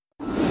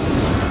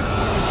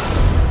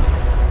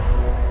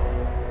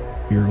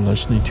You're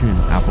listening to an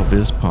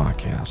AppleVis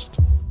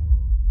podcast.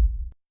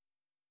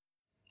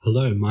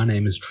 Hello, my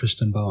name is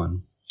Tristan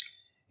Bowen,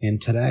 and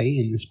today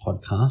in this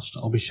podcast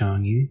I'll be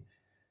showing you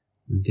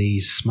the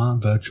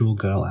Smart Virtual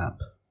Girl app.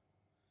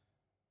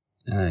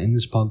 In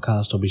this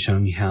podcast I'll be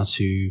showing you how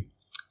to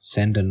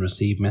send and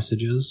receive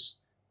messages,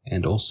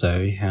 and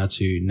also how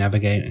to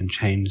navigate and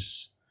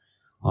change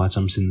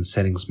items in the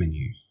settings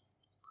menu.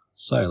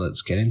 So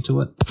let's get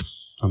into it.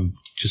 I'm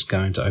just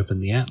going to open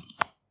the app.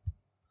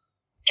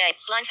 Game,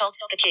 blindfold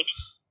soccer kick.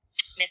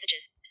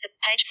 Messages,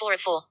 page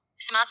 404,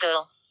 Smart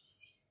Girl.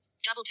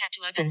 Double tap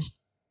to open.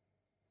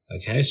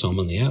 Okay, so I'm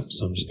on the app,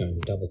 so I'm just going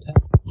to double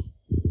tap.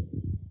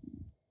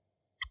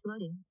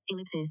 Loading,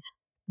 ellipses,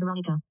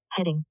 Veronica,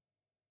 heading.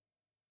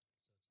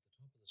 It's the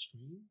top of the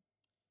screen.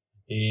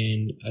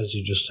 And as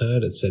you just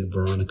heard, it said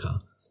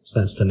Veronica.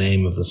 So that's the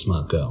name of the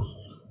smart girl.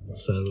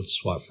 So let's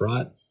swipe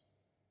right.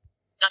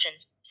 Button,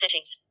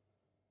 settings.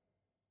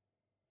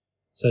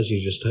 So as you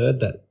just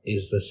heard, that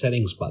is the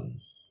settings button.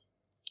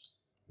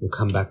 We'll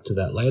come back to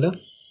that later.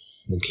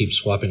 We'll keep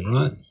swiping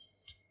right.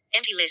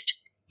 Empty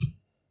list.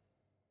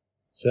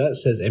 So that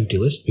says empty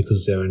list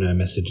because there are no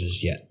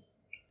messages yet.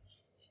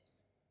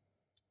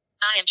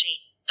 IMG,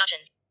 button.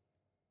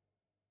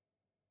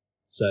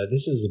 So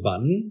this is a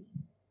button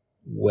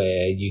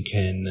where you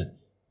can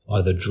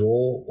either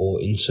draw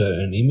or insert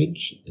an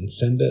image and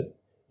send it,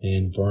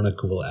 and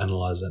Veronica will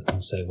analyze it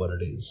and say what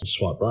it is.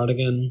 Swipe right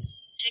again.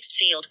 Text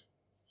field.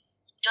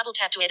 Double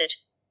tap to edit.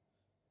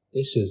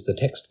 This is the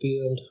text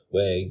field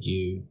where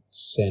you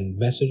send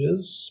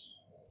messages,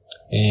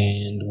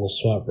 and we'll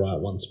swipe right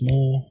once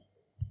more.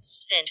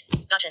 Send,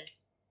 button.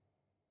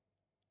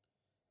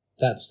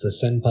 That's the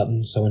send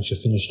button, so once you're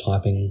finished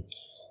typing,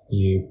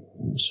 you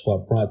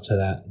swipe right to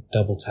that,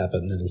 double tap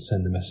it, and it'll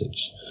send the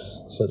message.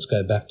 So let's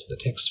go back to the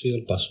text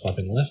field by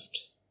swiping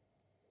left.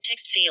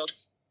 Text field.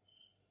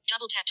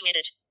 Double tap to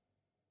edit.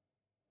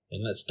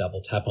 And let's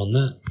double tap on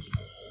that.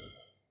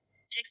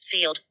 Text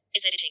field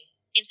is editing.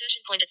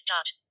 Insertion point at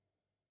start.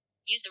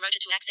 Use the rotor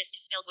to access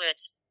misspelled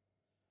words.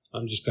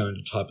 I'm just going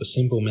to type a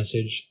simple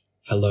message.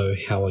 Hello,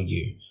 how are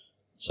you?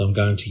 So I'm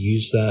going to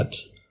use that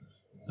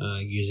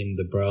using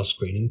the braille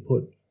screen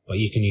input, but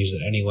you can use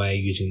it anyway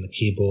using the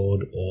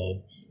keyboard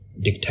or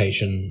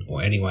dictation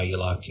or any way you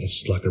like.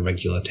 It's like a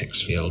regular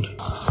text field.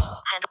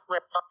 Hand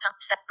word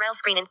braille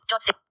screen in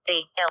dot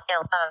E L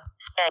L O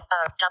A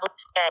O double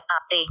A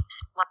R E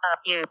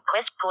U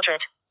quest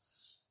portrait.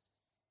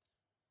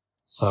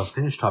 So I've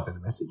finished typing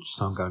the message,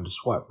 so I'm going to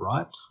swipe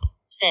right.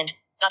 Send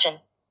button.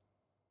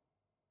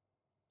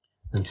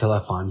 Until I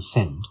find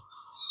send.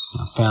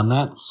 I found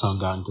that, so I'm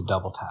going to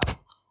double tap.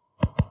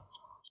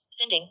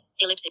 Sending,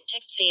 elliptic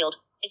text field,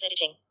 is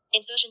editing.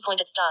 Insertion point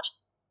at start.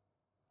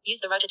 Use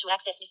the rotor to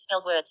access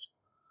misspelled words.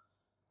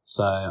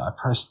 So I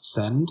pressed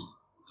send,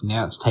 and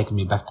now it's taken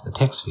me back to the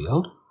text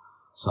field.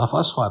 So if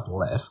I swipe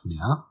left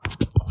now.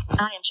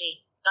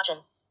 IMG,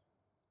 button.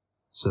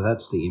 So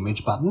that's the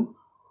image button.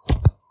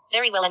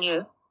 Very well, and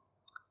you?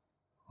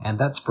 And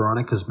that's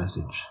Veronica's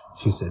message.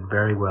 She said,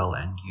 very well,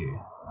 and you.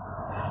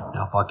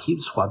 Now if I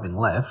keep swiping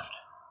left.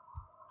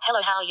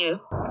 Hello, how are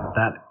you?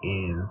 That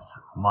is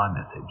my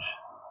message.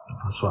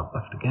 If I swipe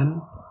left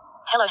again.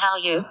 Hello, how are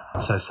you?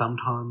 So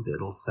sometimes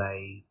it'll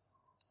say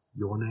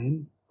your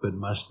name, but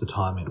most of the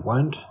time it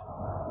won't.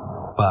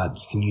 But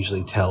you can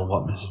usually tell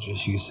what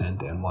messages you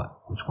sent and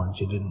which ones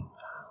you didn't.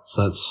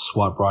 So let's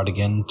swipe right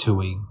again till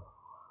we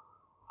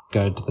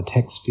go to the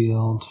text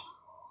field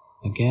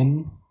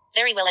again.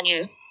 Very well, and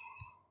you?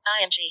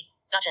 IMG,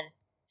 button.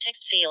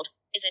 Text field,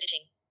 is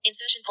editing.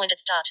 Insertion point at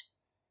start.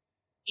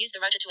 Use the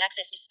rotor to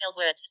access misspelled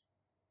words.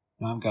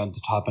 Now I'm going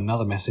to type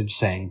another message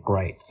saying,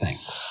 great,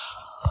 thanks.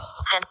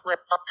 Hand word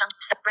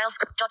braille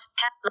script dots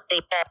cat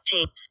E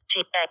T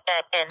T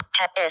A N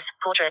cat S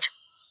portrait.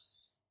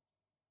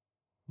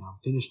 Now I'm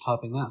finished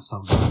typing that, so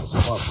I'm going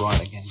to swipe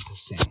right again to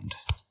send.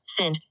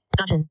 Send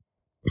button.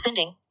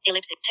 Sending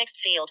elliptic text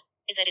field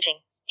is editing.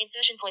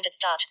 Insertion point at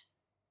start.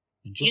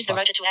 Use the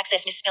rotor to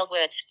access misspelled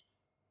words.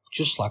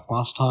 Just like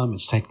last time,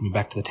 it's taken me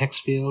back to the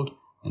text field,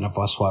 and if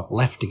I swipe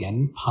left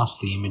again, past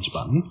the image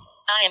button.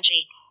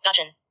 IMG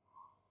button.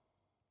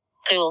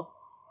 Cool.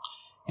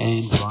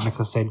 And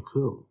Veronica said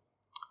cool.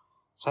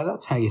 So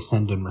that's how you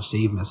send and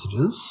receive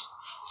messages.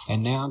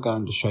 And now I'm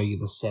going to show you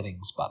the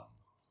settings button.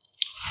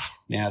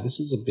 Now this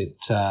is a bit,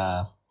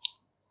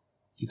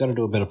 you've got to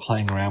do a bit of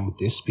playing around with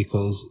this,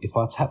 because if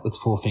I tap with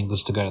 4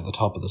 fingers to go to the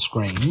top of the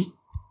screen.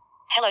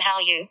 Hello, how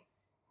are you?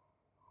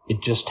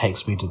 It just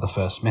takes me to the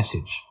first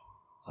message.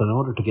 So in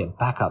order to get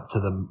back up to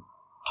the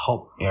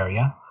top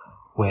area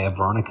where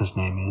Veronica's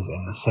name is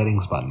and the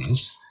settings button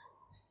is,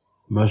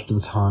 most of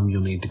the time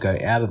you'll need to go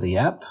out of the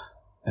app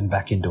and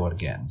back into it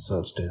again. So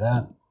let's do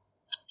that.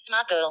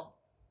 Smart Girl.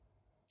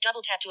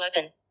 Double tap to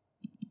open.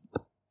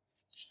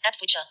 App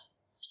switcher.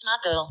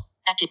 Smart Girl.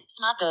 Active.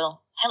 Smart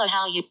Girl. Hello,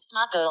 how are you?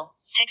 Smart Girl.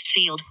 Text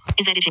field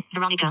is edited.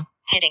 Veronica.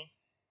 Heading.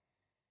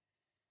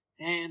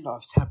 And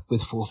I've tapped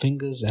with 4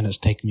 fingers and it's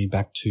taken me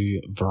back to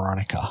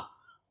Veronica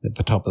at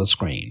the top of the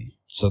screen.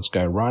 So let's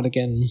go right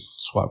again,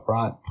 swipe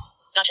right.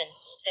 Button.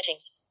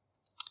 Settings.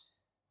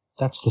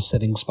 That's the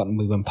settings button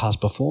we went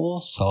past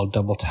before, so I'll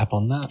double tap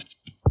on that.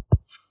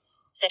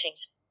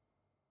 Settings.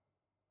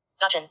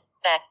 Button.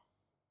 Back.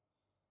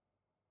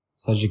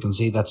 So as you can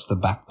see, that's the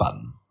back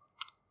button.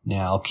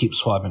 Now I'll keep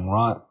swiping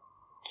right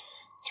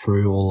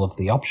through all of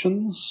the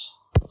options.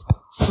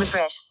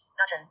 Refresh.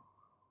 Button.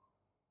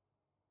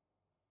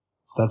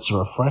 So that's the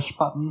refresh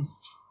button.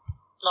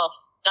 Lock.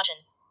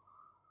 Button.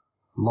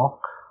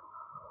 Lock.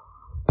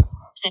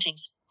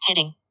 Settings.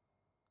 Heading.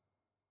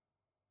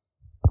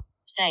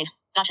 Save.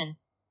 Button.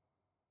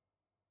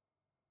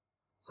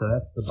 So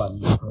that's the button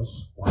you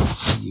press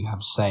once you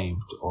have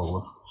saved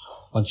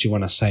once you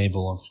want to save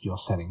all of your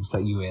settings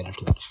that you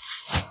edited.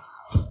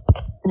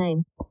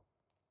 Name.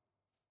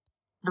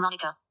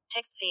 Veronica.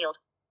 Text field.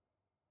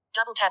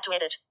 Double tap to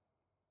edit.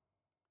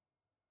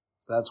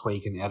 So that's where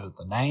you can edit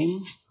the name.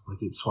 If we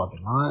keep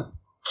swiping right.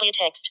 Clear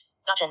text.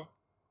 Button.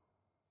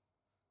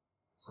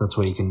 So that's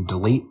where you can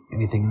delete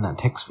anything in that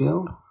text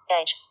field.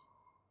 Age.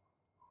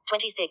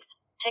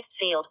 26. Text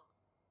field.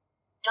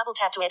 Double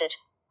tap to edit.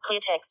 Clear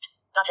text.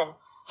 Button.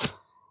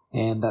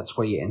 And that's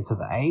where you enter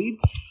the age.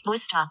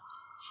 Voice star.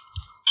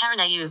 Karen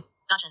AU.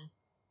 Button.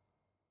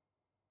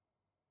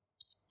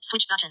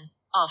 Switch button.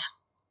 Off.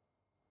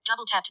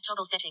 Double tap to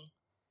toggle setting.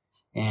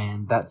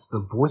 And that's the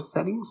voice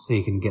settings, so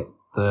you can get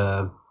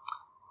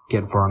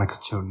Veronica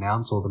to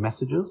announce all the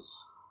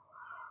messages.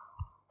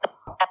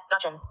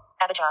 Button.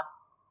 Avatar.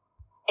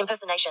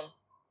 Impersonation.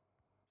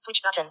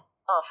 Switch button.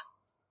 Off.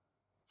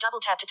 Double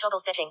tap to toggle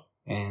setting.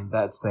 And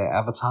that's their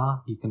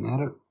avatar you can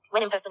edit.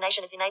 When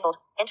impersonation is enabled,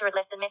 enter it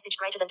less than message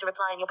greater than to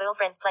reply in your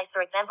girlfriend's place,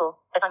 for example,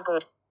 but I'm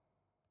good.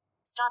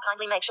 Star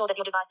kindly make sure that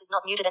your device is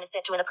not muted and is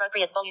set to an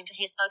appropriate volume to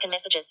hear spoken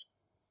messages.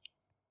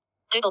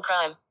 Google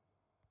Chrome.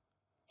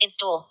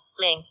 Install.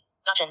 Link.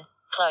 Button.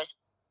 Close.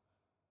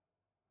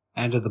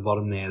 And at the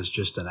bottom there is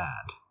just an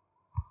ad.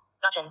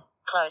 Button.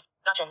 Close.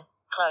 Button.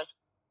 Close.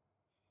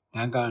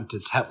 Now I'm going to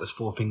tap with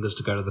 4 fingers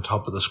to go to the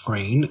top of the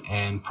screen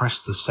and press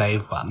the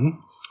save button,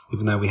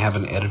 even though we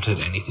haven't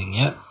edited anything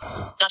yet.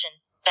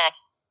 Button. Back.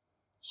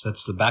 So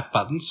that's the back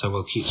button, so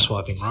we'll keep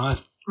swiping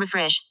right.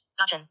 Refresh.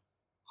 Button.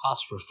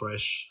 Past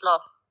refresh.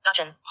 Lock.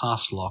 Button.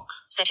 Past lock.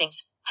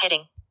 Settings.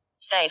 Heading.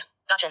 Save.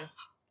 Button.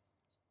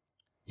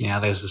 Now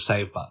there's the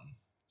save button.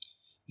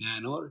 Now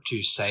in order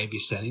to save your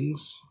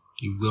settings,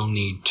 you will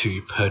need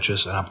to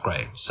purchase an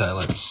upgrade. So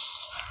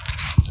let's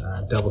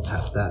double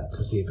tap that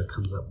to see if it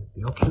comes up with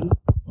the option.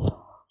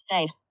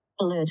 Save.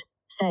 Alert.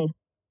 Save.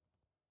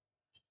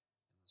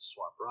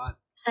 Swipe right.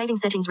 Saving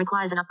settings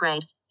requires an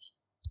upgrade.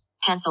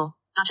 Cancel.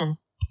 Button.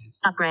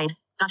 Cancel. Upgrade.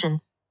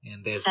 Button.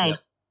 And there's Save.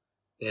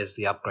 there's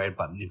the upgrade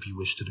button if you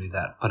wish to do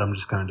that. But I'm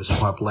just going to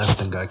swipe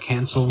left and go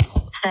cancel.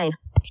 Save.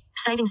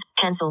 Savings.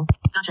 Cancel.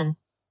 Button.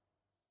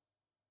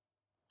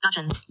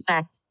 Button.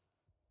 Back.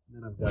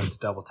 And then I'm going to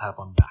double tap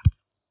on back.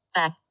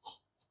 Back.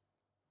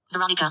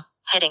 Veronica.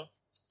 Heading.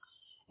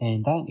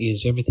 And that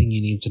is everything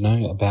you need to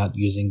know about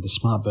using the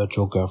Smart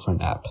Virtual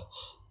Girlfriend app.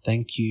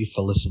 Thank you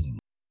for listening.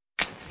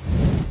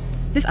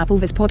 This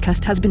AppleVis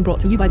podcast has been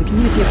brought to you by the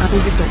community of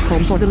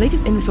applevis.com. For the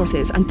latest in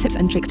resources and tips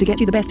and tricks to get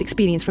you the best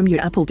experience from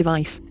your Apple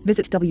device,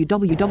 visit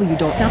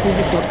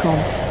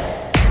www.applevis.com.